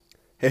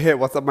Hey,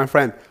 what's up, my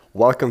friend?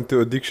 Welcome to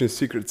Addiction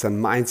Secrets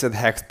and Mindset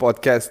Hacks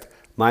podcast.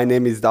 My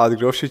name is David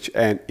Grosic,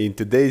 and in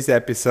today's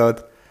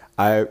episode,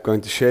 I'm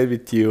going to share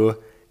with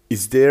you,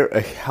 is there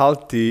a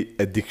healthy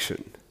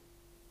addiction?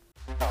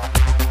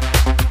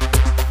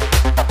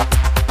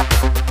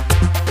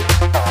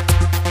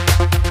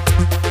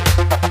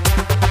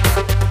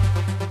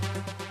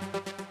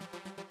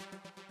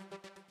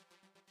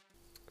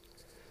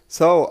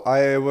 So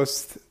I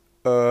was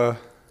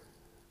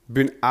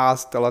been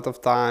asked a lot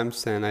of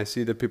times, and I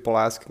see the people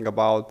asking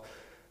about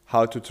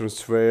how to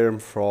transform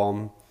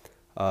from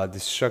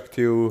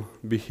destructive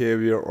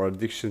behavior or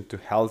addiction to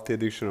healthy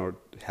addiction or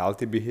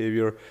healthy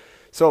behavior.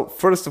 So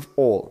first of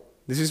all,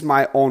 this is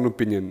my own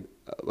opinion,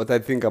 what I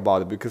think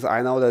about it, because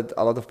I know that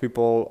a lot of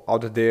people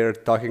out there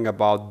talking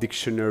about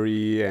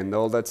dictionary and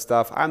all that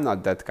stuff. I'm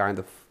not that kind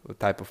of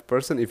type of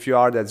person. If you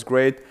are, that's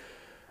great.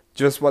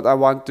 Just what I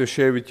want to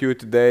share with you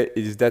today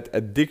is that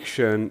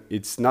addiction,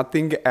 it's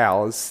nothing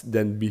else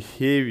than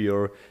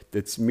behavior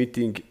that's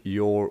meeting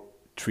your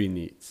three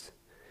needs.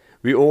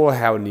 We all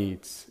have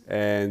needs,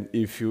 and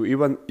if you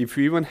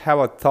even have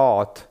a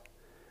thought,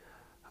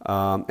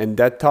 and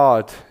that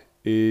thought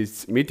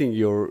is meeting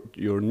your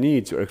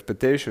needs, your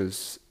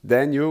expectations,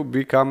 then you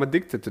become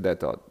addicted to that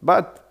thought.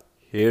 But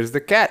here's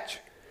the catch.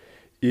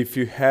 If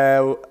you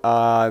have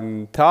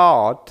a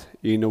thought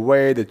in a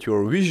way that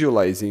you're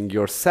visualizing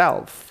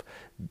yourself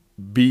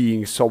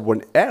being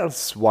someone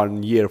else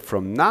 1 year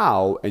from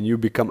now, and you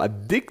become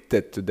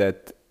addicted to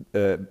that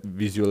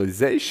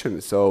visualization,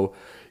 so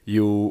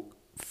you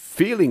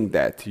feeling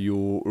that,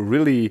 you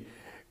really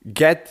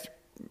get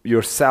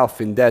yourself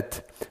in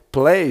that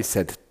place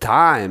at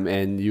time,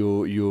 and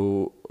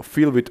you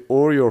feel with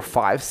all your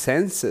five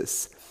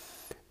senses,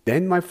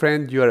 then my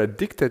friend, you are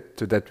addicted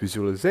to that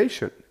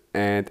visualization.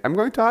 And I'm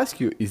going to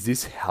ask you, is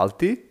this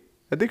healthy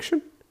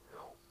addiction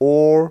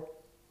or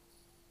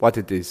what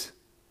it is?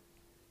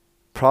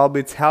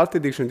 Probably it's healthy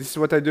addiction. This is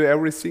what I do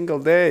every single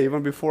day.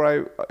 Even before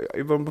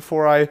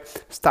I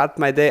start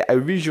my day, I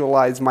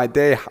visualize my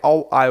day,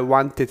 how I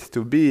want it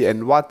to be,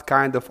 and what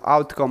kind of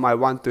outcome I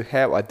want to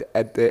have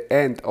at the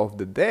end of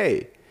the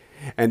day.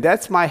 And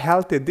that's my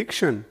healthy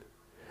addiction.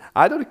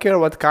 I don't care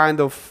what kind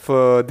of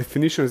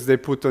definitions they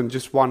put on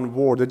just one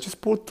word. They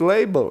just put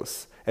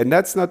labels. And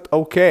that's not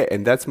okay.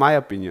 And that's my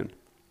opinion.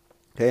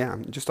 Okay,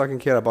 I'm just talking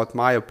here about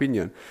my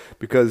opinion.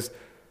 Because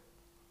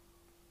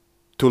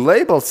to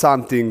label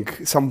something,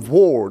 some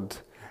word,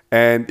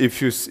 and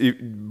if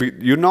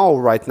you know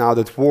right now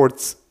that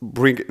words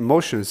bring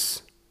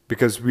emotions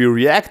because we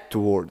react to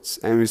words.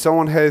 And when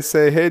someone has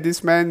say, hey,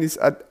 this man is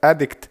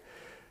addict,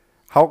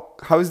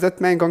 how is that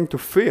man going to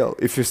feel?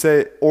 If you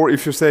say,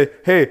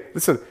 hey,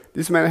 listen,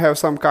 this man has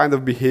some kind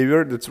of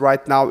behavior that's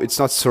right now it's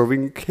not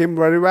serving him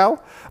very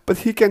well, but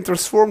he can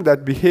transform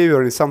that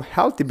behavior in some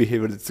healthy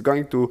behavior that's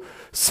going to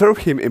serve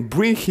him and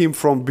bring him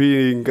from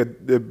being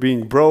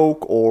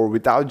broke or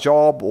without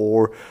job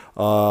or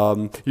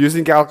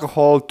using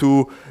alcohol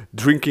to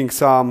drinking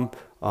some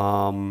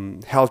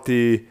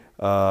healthy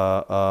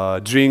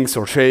drinks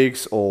or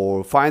shakes,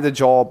 or find a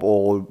job,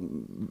 or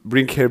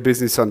bring her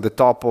business on the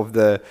top of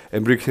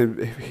and bring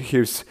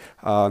his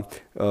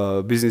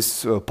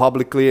business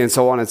publicly, and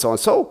so on and so on.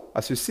 So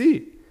as you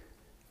see,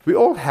 we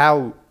all,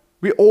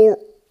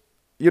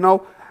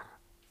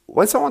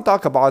 when someone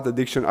talk about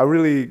addiction, I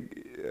really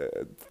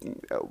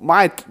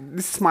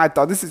this is my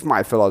thought, this is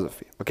my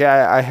philosophy. Okay,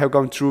 I have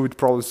gone through with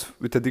problems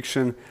with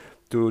addiction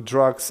to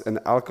drugs and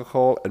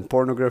alcohol and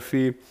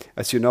pornography,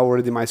 as you know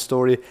already my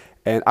story.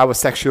 And I was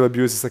sexually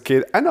abused as a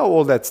kid. I know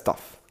all that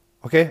stuff.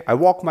 Okay, I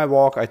walk my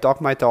walk, I talk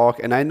my talk,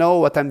 and I know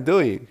what I'm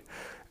doing.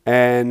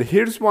 And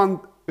here's one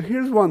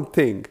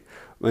thing: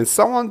 when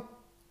someone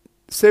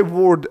say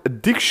word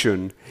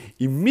addiction,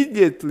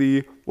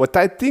 immediately what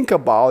I think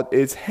about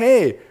is,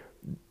 hey,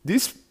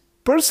 this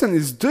person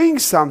is doing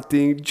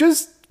something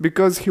just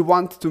because he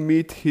wants to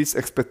meet his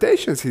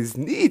expectations, his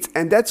needs,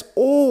 and that's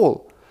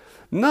all.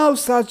 No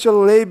such a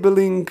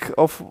labeling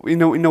of,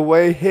 in a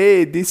way,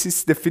 hey, this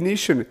is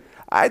definition.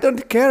 I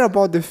don't care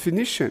about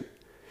definition.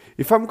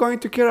 If I'm going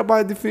to care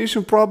about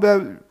definition, probably I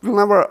will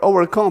never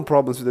overcome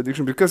problems with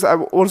addiction, because I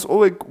was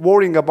always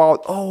worrying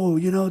about,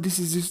 this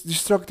is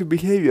destructive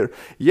behavior.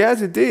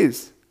 Yes, it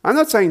is. I'm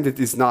not saying that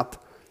it's not.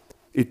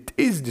 It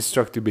is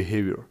destructive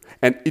behavior.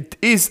 And it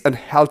is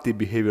unhealthy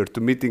behavior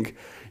to meeting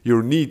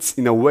your needs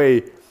in a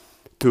way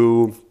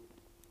to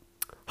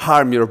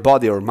harm your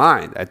body or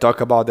mind. I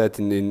talk about that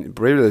in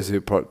previous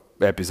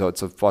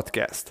episodes of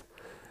podcast.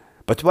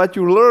 But what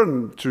you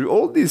learn through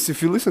all this,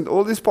 if you listen to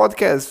all these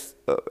podcast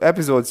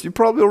episodes, you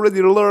probably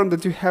already learned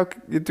that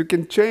you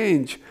can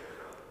change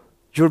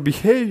your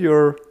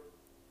behavior,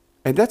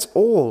 and that's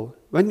all.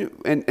 When you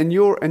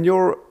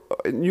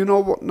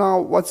know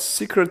now what's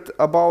secret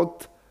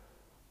about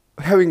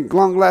having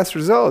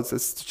long-lasting results?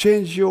 It's to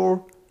change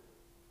your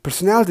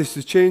personalities,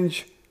 to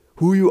change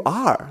who you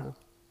are.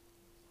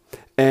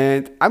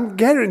 And I'm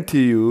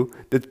guarantee you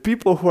that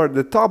people who are at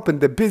the top in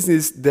the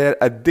business, they're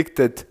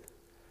addicted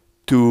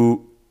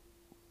to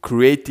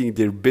creating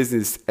their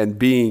business and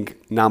being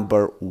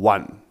number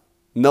one.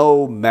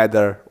 no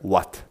matter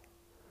what.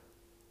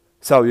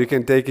 So you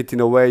can take it in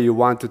a way you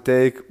want to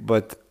take,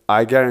 but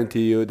I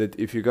guarantee you that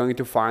if you're going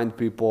to find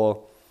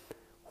people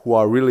who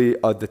are really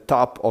at the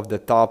top of the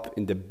top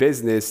in the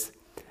business,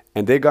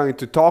 and they're going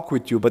to talk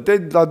with you, but they're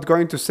not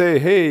going to say,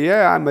 hey,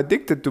 yeah, I'm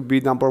addicted to be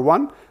number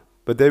one,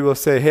 but they will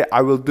say, hey,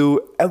 I will do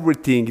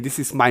everything. This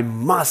is my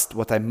must,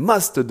 what I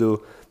must to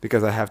do,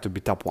 because I have to be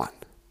top one.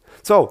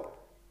 So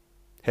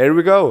here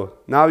we go.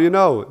 Now you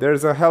know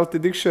there's a health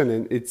addiction,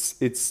 and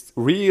it's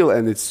real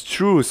and it's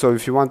true. So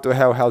if you want to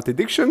have health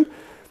addiction,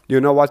 you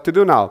know what to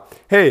do now.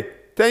 Hey,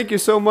 thank you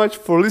so much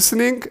for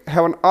listening.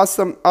 Have an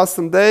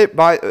awesome day.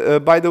 By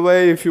the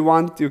way, if you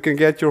want, you can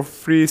get your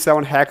free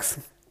 7 hacks.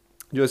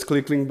 Just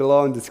click link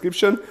below in the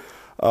description.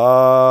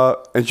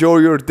 Enjoy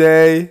your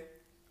day.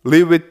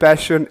 Live with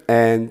passion,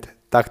 and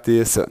talk to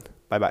you soon.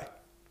 Bye bye.